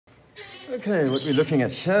Okay, what we're looking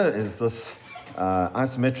at here is this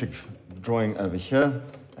isometric drawing over here,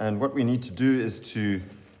 and what we need to do is to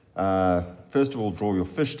first of all draw your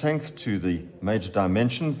fish tank to the major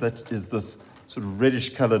dimensions. That is this sort of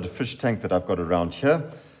reddish colored fish tank that I've got around here.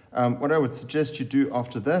 What I would suggest you do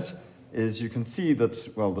after that is you can see that,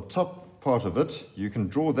 well, the top part of it, you can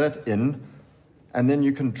draw that in, and then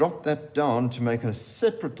you can drop that down to make a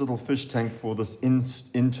separate little fish tank for this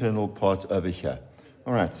internal part over here.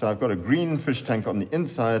 All right, so I've got a green fish tank on the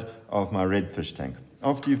inside of my red fish tank.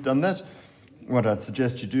 After you've done that, what I'd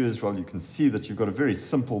suggest you do is, well, you can see that you've got a very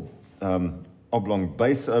simple oblong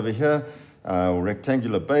base over here, or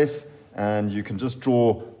rectangular base, and you can just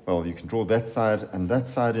draw, well, you can draw that side and that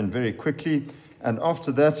side in very quickly. And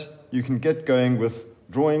after that, you can get going with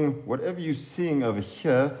drawing whatever you're seeing over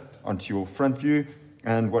here onto your front view,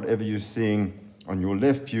 and whatever you're seeing on your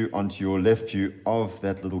left view onto your left view of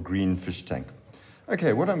that little green fish tank.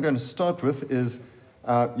 Okay, what I'm going to start with is,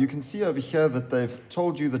 you can see over here that they've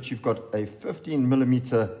told you that you've got a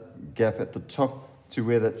 15mm gap at the top to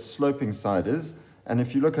where that sloping side is. And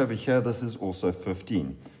if you look over here, this is also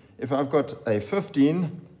 15. If I've got a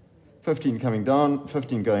 15 coming down,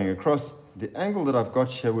 15 going across, the angle that I've got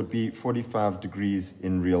here would be 45 degrees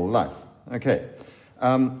in real life. Okay,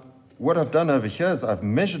 what I've done over here is I've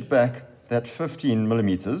measured back that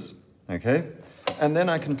 15mm, okay? And then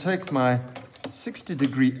I can take my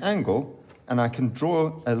 60-degree angle and I can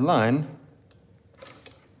draw a line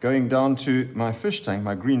going down to my fish tank,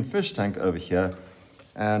 my green fish tank over here,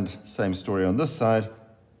 and same story on this side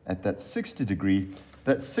at that 60 degree.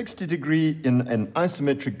 That 60 degree in an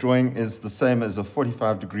isometric drawing is the same as a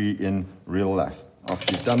 45 degree in real life.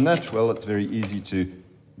 After you've done that, well, it's very easy to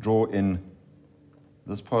draw in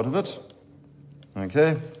this part of it,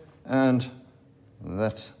 okay, and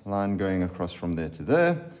that line going across from there to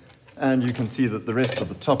there. And you can see that the rest of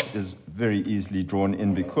the top is very easily drawn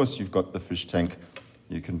in because you've got the fish tank.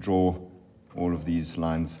 You can draw all of these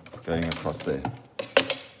lines going across there.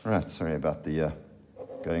 All right, sorry about the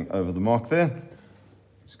going over the mark there.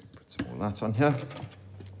 Just going to put some more light on here.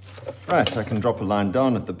 Right, I can drop a line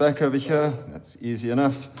down at the back over here. That's easy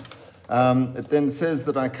enough. It then says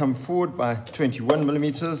that I come forward by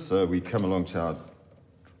 21mm, so we come along to our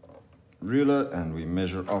ruler and we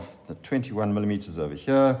measure off the 21mm over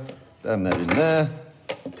here. Bam that in there.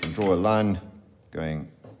 You can draw a line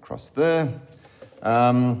going across there.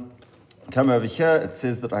 Come over here, it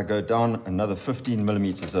says that I go down another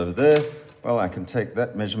 15mm over there. Well, I can take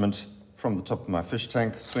that measurement from the top of my fish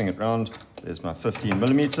tank, swing it round. There's my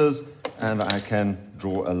 15mm, and I can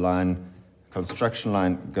draw a line, construction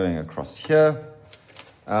line going across here.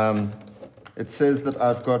 It says that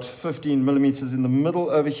I've got 15mm in the middle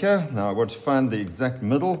over here. Now I want to find the exact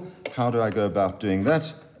middle. How do I go about doing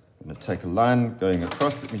that? I'm going to take a line going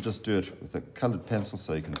across. Let me just do it with a colored pencil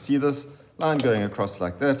so you can see this. Line going across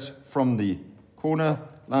like that from the corner,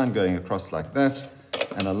 line going across like that,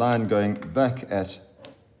 and a line going back at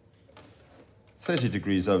 30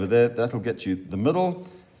 degrees over there. That'll get you the middle.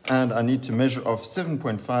 And I need to measure off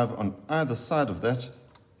 7.5 on either side of that.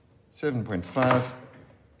 7.5,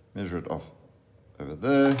 measure it off over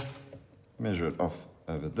there, measure it off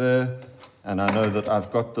over there, and I know that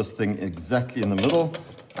I've got this thing exactly in the middle.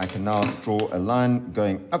 I can now draw a line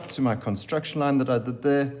going up to my construction line that I did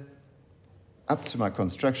there, up to my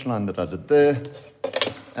construction line that I did there,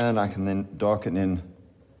 and I can then darken in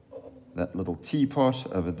that little T part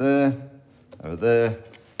over there,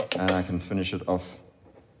 and I can finish it off,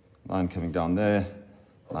 line coming down there,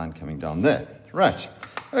 line coming down there. Right.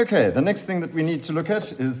 Okay, the next thing that we need to look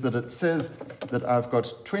at is that it says that I've got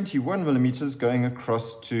 21mm going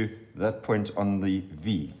across to that point on the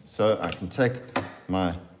V. So I can take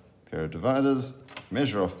my pair of dividers,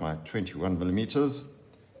 measure off my 21mm,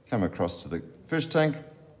 come across to the fish tank,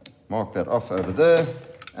 mark that off over there,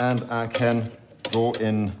 and I can draw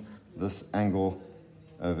in this angle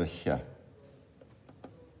over here.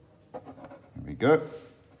 There we go.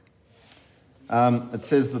 It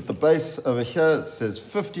says that the base over here, it says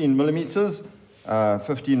 15mm,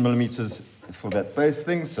 15mm for that base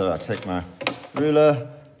thing. So I take my ruler,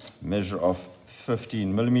 measure off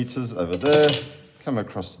 15mm over there, come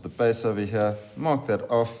across to the base over here, mark that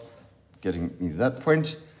off, getting me that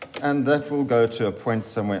point, and that will go to a point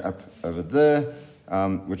somewhere up over there,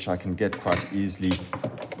 which I can get quite easily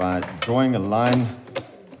by drawing a line,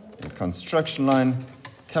 a construction line,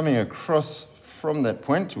 coming across from that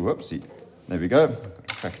point. Whoopsie. There we go, got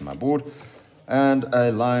a crack in my board, and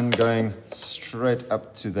a line going straight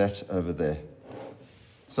up to that over there.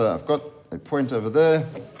 So I've got a point over there,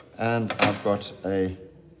 and I've got a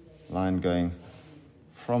line going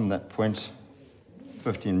from that point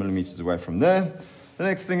 15 millimeters away from there. The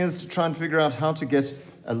next thing is to try and figure out how to get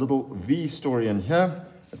a little V story in here.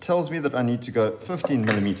 It tells me that I need to go 15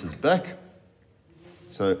 millimeters back.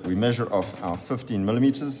 So we measure off our 15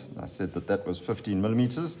 millimeters. I said that that was 15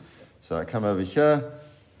 millimeters. So I come over here,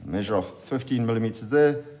 measure off 15 millimeters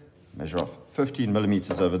there, measure off 15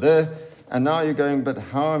 millimeters over there. And now you're going, but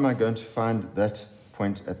how am I going to find that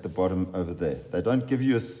point at the bottom over there? They don't give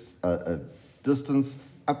you a distance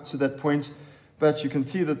up to that point, but you can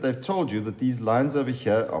see that they've told you that these lines over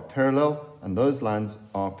here are parallel and those lines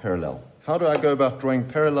are parallel. How do I go about drawing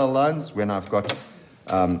parallel lines when I've got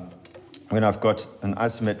an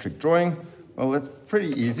isometric drawing? Well, that's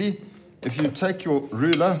pretty easy. If you take your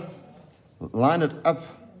ruler, line it up,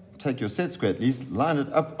 take your set square at least, line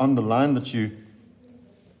it up on the line that you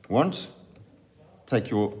want, take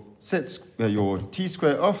your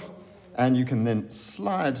T-square off, and you can then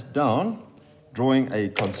slide down, drawing a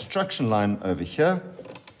construction line over here,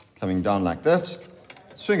 coming down like that,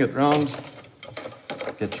 swing it round,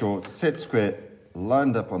 get your set square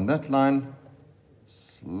lined up on that line,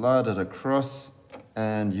 slide it across,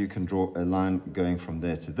 and you can draw a line going from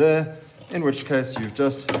there to there, in which case you've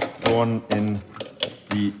just drawn in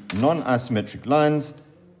the non-isometric lines,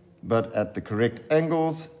 but at the correct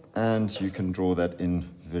angles, and you can draw that in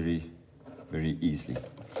very, very easily.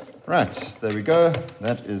 Right, there we go.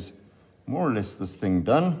 That is more or less this thing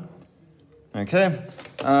done. Okay,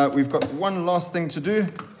 we've got one last thing to do.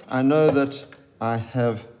 I know that I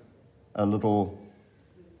have a little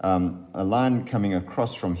a line coming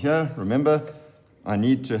across from here. Remember, I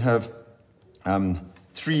need to have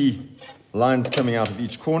 3 lines coming out of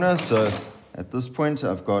each corner. So at this point,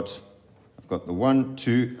 I've got the 1,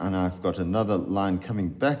 2, and I've got another line coming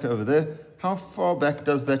back over there. How far back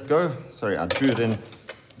does that go? Sorry, I drew it in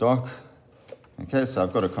dark. Okay, so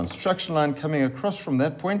I've got a construction line coming across from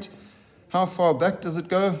that point. How far back does it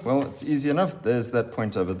go? Well, it's easy enough. There's that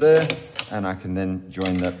point over there, and I can then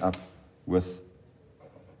join that up with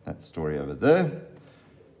that story over there.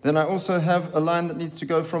 Then I also have a line that needs to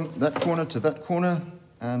go from that corner to that corner,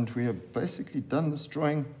 and we have basically done this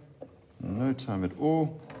drawing in no time at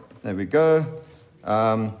all. There we go.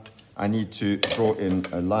 I need to draw in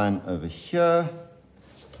a line over here.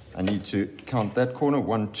 I need to count that corner,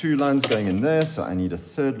 1, 2 lines going in there, so I need a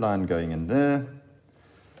 3rd line going in there.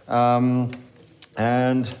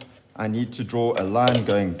 And I need to draw a line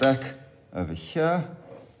going back over here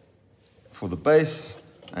for the base.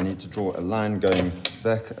 I need to draw a line going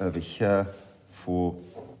back over here for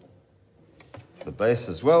the base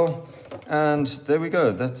as well. And there we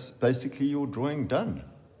go. That's basically your drawing done.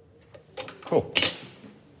 Cool.